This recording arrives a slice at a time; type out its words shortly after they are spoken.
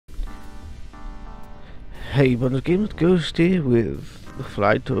Hey, but the game Ghost here with the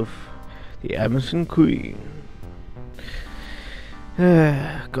flight of the Amazon Queen.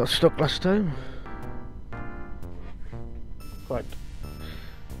 Got stuck last time. Quite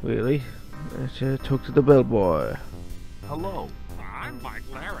really. Let's talk to the bellboy. Hello, I'm Mike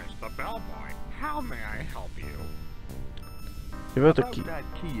Larris, the bellboy. How may I help you? Give out the About key. that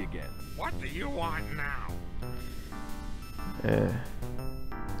key again. What do you want now?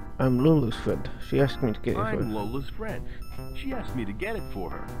 I'm Lola's friend. She asked me to get it for her. I'm Lola's friend. She asked me to get it for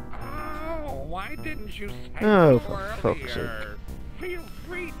her. Oh, why didn't you say Oh, so for fuck's earlier? Feel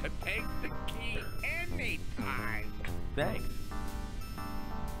free to take the key anytime. Thanks.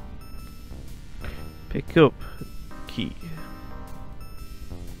 Pick up key.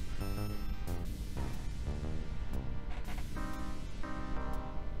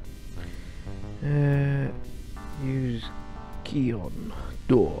 Use key on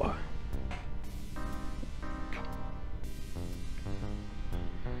door.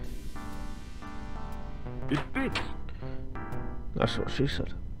 It fits. That's what she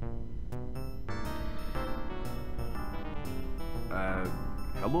said.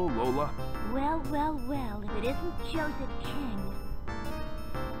 Hello, Lola. Well, well, well, if it isn't Joseph King.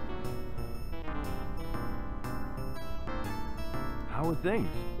 How are things?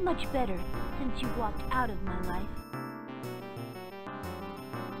 Much better since you walked out of my life.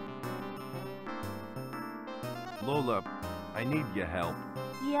 Lola, I need your help.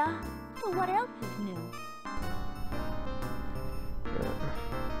 Yeah? So what else is new?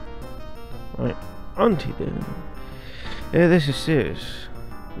 Right, auntie then. Yeah, this is serious.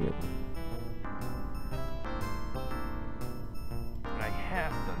 Yeah. I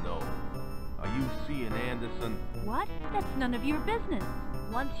have to know. Are you seeing Anderson? What? That's none of your business.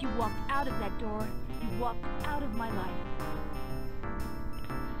 Once you walked out of that door, you walked out of my life.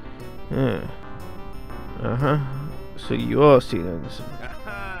 Yeah. Uh-huh. So you are seeing Anderson.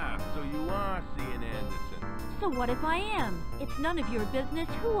 Aha! So you are seeing Anderson. So what if I am? It's none of your business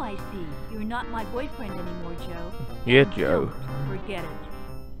who I see. You're not my boyfriend anymore, Joe. Yeah, And Joe. don't forget it.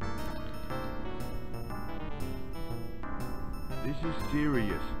 This is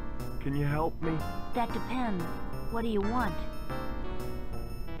serious. Can you help me? That depends. What do you want?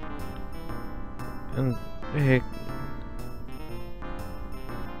 And heck,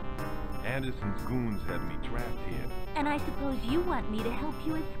 Anderson's goons have me trapped here. And I suppose you want me to help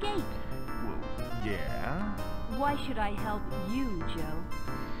you escape. Well, yeah. Why should I help you, Joe?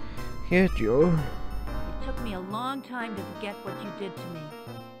 yeah, Joe. It took me a long time to forget what you did to me.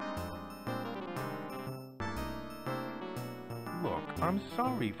 Look, I'm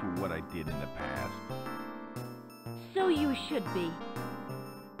sorry for what I did in the past. So you should be.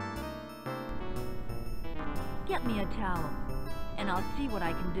 Get me a towel, and I'll see what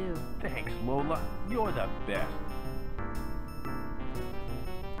I can do. Thanks, Lola. You're the best.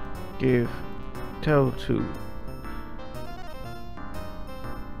 Give towel to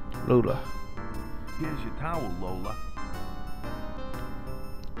Lola. Here's your towel, Lola.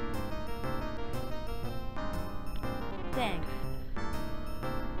 Thanks.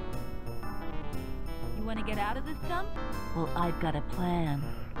 You want to get out of this dump? Well, I've got a plan.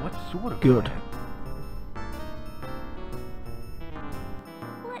 What sort of Good. plan?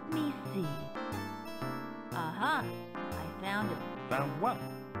 Let me see. Aha! I found it. Found what?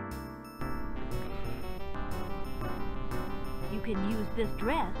 You can use this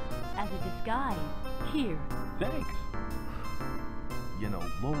dress as a disguise. Here. Thanks. You know,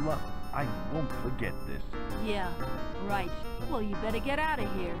 Lola, I won't forget this. Yeah, right. Well, you better get out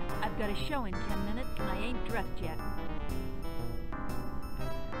of here. I've got a show in 10 minutes and I ain't dressed yet.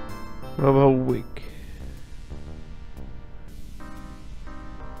 What about a week?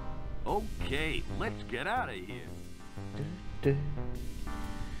 Okay, let's get out of here.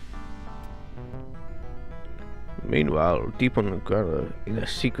 Meanwhile, deep underground in a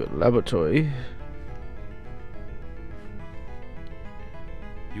secret laboratory.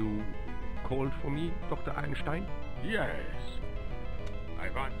 You called for me, Dr. Einstein? Yes. I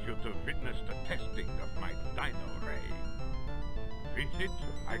want you to witness the testing of my Dino Ray. With it,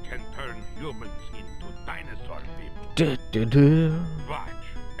 I can turn humans into dinosaur people. Watch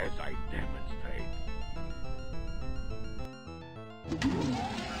as I demonstrate.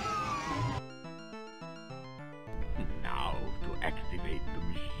 Now to activate the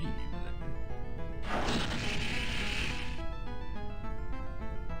machine.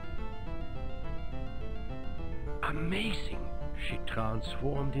 Amazing! She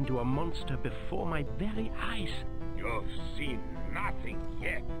transformed into a monster before my very eyes. You've seen nothing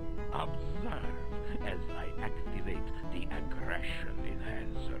yet. Observe as I activate the aggression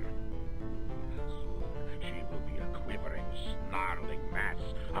enhancer. Soon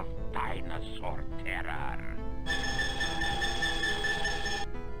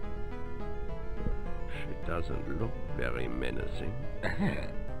doesn't look very menacing.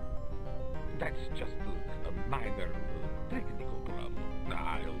 That's just a minor technical problem.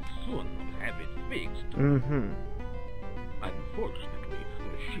 I'll soon have it fixed. Mm-hmm. Unfortunately,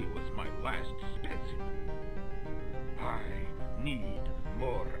 she was my last specimen. I need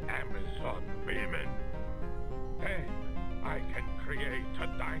more Amazon women. Then I can create a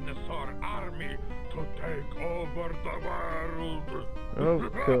dinosaur army to take over the world.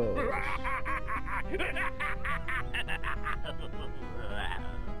 Of course.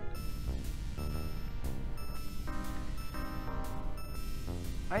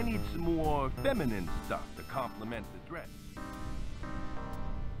 I need some more feminine stuff to complement the dress.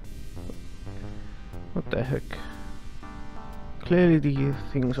 What the heck? Clearly the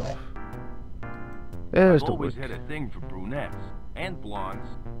thing's off. There's I've the always wig. had a thing for brunettes and blondes.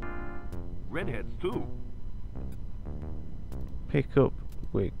 Redheads too. Pick up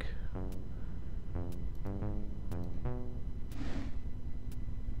wig.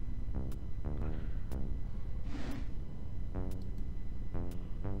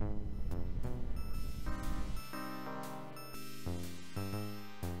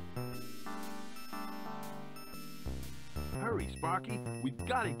 Hurry, Sparky. We've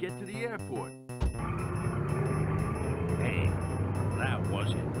got to get to the airport. Hey, that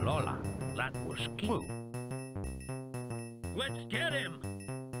wasn't Lola. That was King. Let's get him!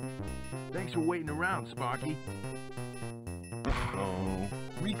 Thanks for waiting around, Sparky. Oh,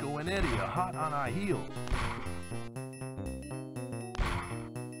 Rico and Eddie are hot on our heels.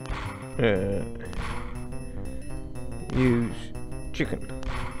 Use chicken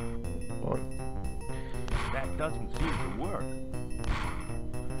on. That doesn't seem to work.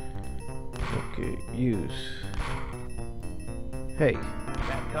 Okay, use. Hey.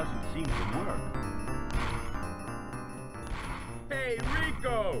 That doesn't seem to work. Hey,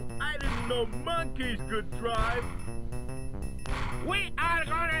 Rico! I didn't know monkeys could drive! We are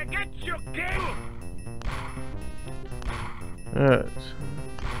gonna get you, King! Alright.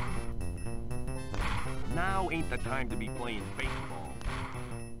 Now ain't the time to be playing baseball.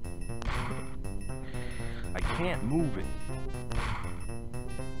 I can't move it.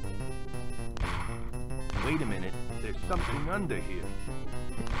 Wait a minute, there's something under here.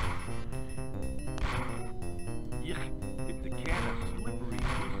 Yuck, it's a can of slippery,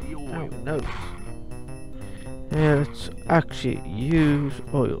 greasy Oh, oil. no. Yeah, let's actually use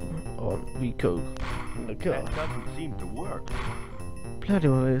oil on Rico. The car. That doesn't seem to work. Bloody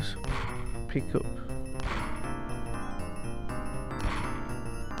well is. Pick up.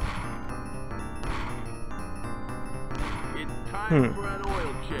 It's time for an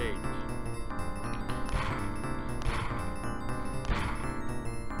oil change.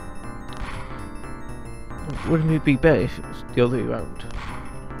 Wouldn't it be better if it was the other way around?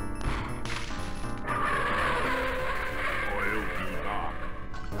 Oil be dark.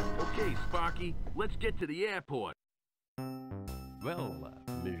 Okay, Sparky, let's get to the airport. Well,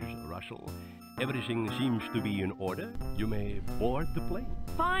 Ms. Russell, everything seems to be in order. You may board the plane.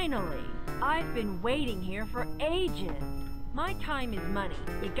 Finally! I've been waiting here for ages. My time is money.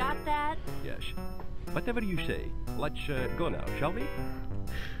 You got that? Yes. Whatever you say. Let's go now, shall we?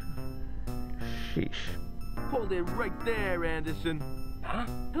 Sheesh. Hold it right there, Anderson. Huh?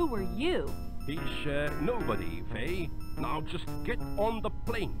 Who were you? He's nobody, Faye. Now just get on the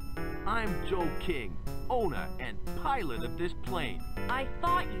plane. I'm Joe King, owner and pilot of this plane. I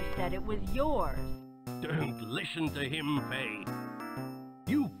thought you said it was yours. Don't listen to him, Faye.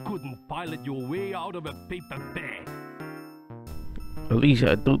 You couldn't pilot your way out of a paper bag. At least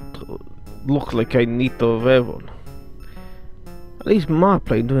I don't look like I need to have one. At least my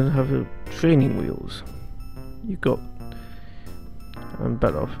plane doesn't have training wheels. You got... I'm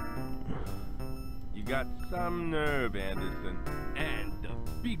better off. You got some nerve, Anderson. And a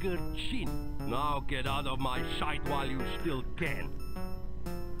bigger chin. Now get out of my sight while you still can.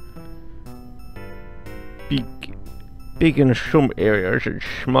 Big in some areas and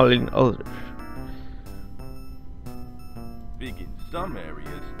small in others. Big in some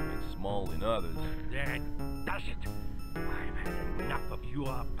areas and small in others. That does it. I've had enough of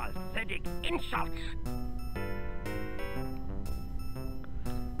your pathetic insults.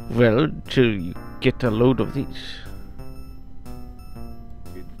 Well, till you get a load of these.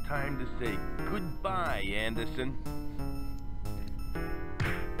 It's time to say goodbye, Anderson.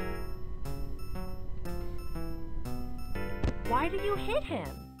 Why did you hit him?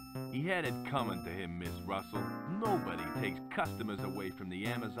 He had it coming to him, Miss Russell. Nobody takes customers away from the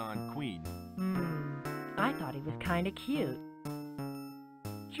Amazon Queen. I thought he was kinda cute.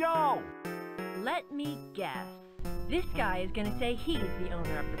 Joe! Let me guess. This guy is gonna say he's the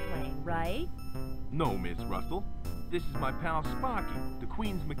owner of the plane, right? No, Miss Russell. This is my pal Sparky, the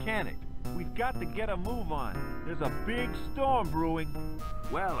Queen's mechanic. We've got to get a move on. There's a big storm brewing.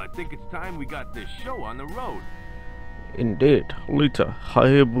 Well, I think it's time we got this show on the road. Indeed, later, high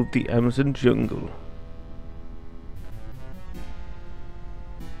above the Amazon jungle.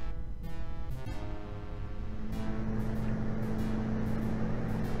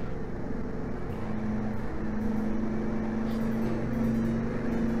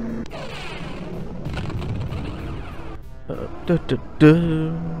 Da, da, da.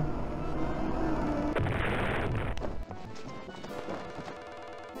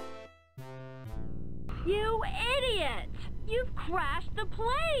 You idiot! You've crashed the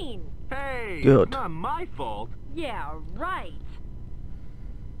plane! Hey, Good. it's not my fault. Yeah, right.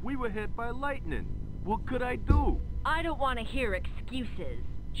 We were hit by lightning. What could I do? I don't want to hear excuses.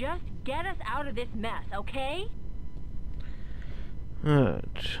 Just get us out of this mess, okay? Right.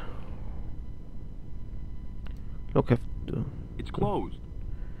 Look, It's closed.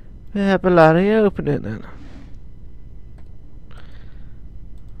 yeah, but Larry, open it then.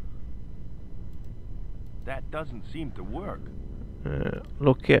 That doesn't seem to work.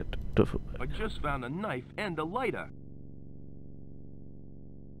 Look at the. I just found a knife and a lighter.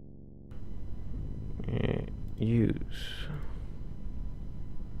 Use.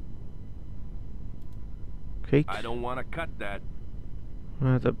 Cake. I don't want to cut that.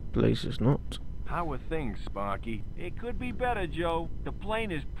 The blaze is not. How are things, Sparky? It could be better, Joe. The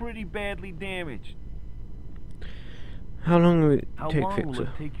plane is pretty badly damaged. How long will it How take, long will Fixer?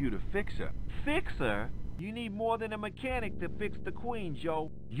 it take you to fix her? Fix her? You need more than a mechanic to fix the Queen,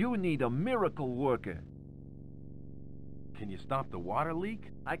 Joe. You need a miracle worker. Can you stop the water leak?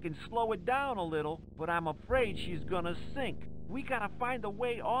 I can slow it down a little, but I'm afraid she's gonna sink. We gotta find a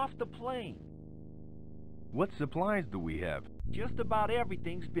way off the plane. What supplies do we have? Just about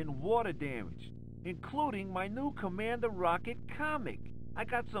everything's been water damaged, including my new Commander Rocket comic. I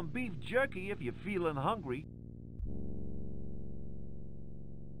got some beef jerky if you're feeling hungry.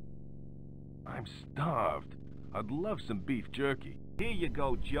 I'm starved. I'd love some beef jerky. Here you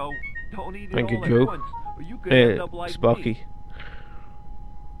go, Joe. Don't eat it Thank you, all Joe. at once, or you could end up like Sparky. me.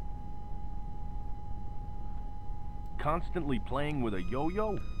 Constantly playing with a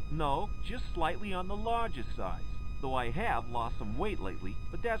yo-yo? No, just slightly on the larger size. Though I have lost some weight lately,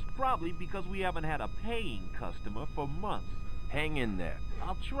 but that's probably because we haven't had a paying customer for months. Hang in there.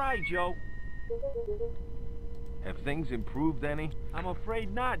 I'll try, Joe. Have things improved any? I'm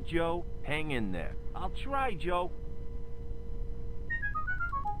afraid not, Joe. Hang in there. I'll try, Joe.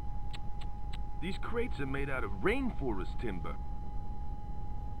 These crates are made out of rainforest timber.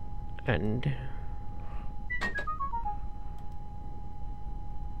 And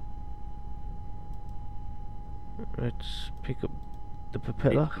let's pick up the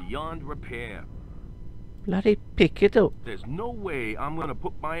propeller. It's beyond repair. Bloody pick it up. There's no way I'm gonna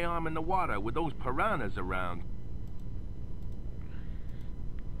put my arm in the water with those piranhas around.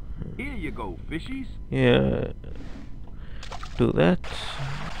 Here you go, fishies. Yeah. Do that.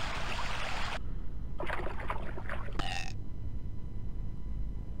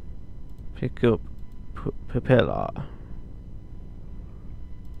 Pick up propeller.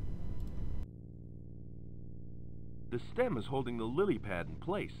 The stem is holding the lily pad in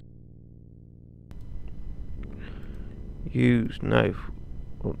place. Use knife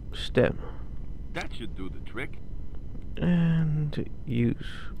on stem. That should do the trick. And use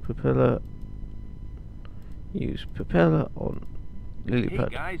propeller. Use propeller on lily Hey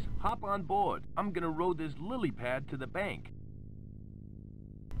pad. guys, hop on board. I'm gonna row this lily pad to the bank.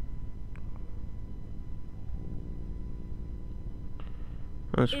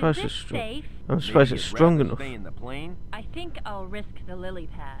 I'm surprised Is it's this strong. safe? I'm surprised Maybe it's you'd strong rather enough. Stay in the plane. I think I'll risk the lily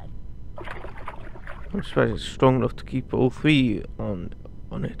pad. I'm surprised it's strong enough to keep all three on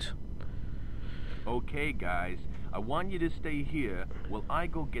it. Okay, guys. I want you to stay here while I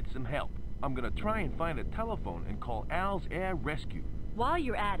go get some help. I'm gonna try and find a telephone and call Al's Air Rescue. While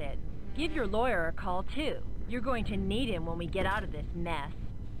you're at it, give your lawyer a call too. You're going to need him when we get out of this mess.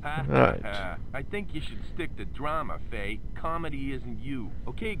 Ha ha Right. ha. I think you should stick to drama, Faye. Comedy isn't you.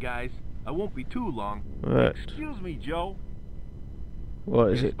 Okay, guys. I won't be too long. Right. Excuse me, Joe.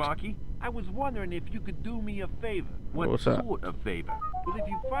 What is Hey, it? Sparky? I was wondering if you could do me a favor. What What's that? sort of favor? Well, if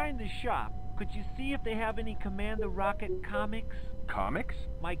you find the shop, could you see if they have any Commander Rocket comics? Comics?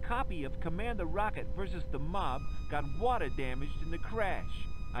 My copy of Commander Rocket versus the Mob got water damaged in the crash.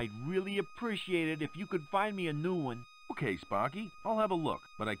 I'd really appreciate it if you could find me a new one. Okay, Sparky. I'll have a look,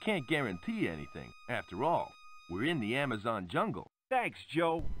 but I can't guarantee anything. After all, we're in the Amazon jungle. Thanks,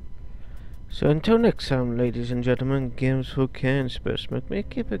 Joe. So until next time, ladies and gentlemen, games for can spare smoke,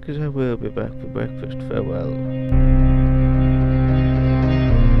 make it because I will be back for breakfast. Farewell.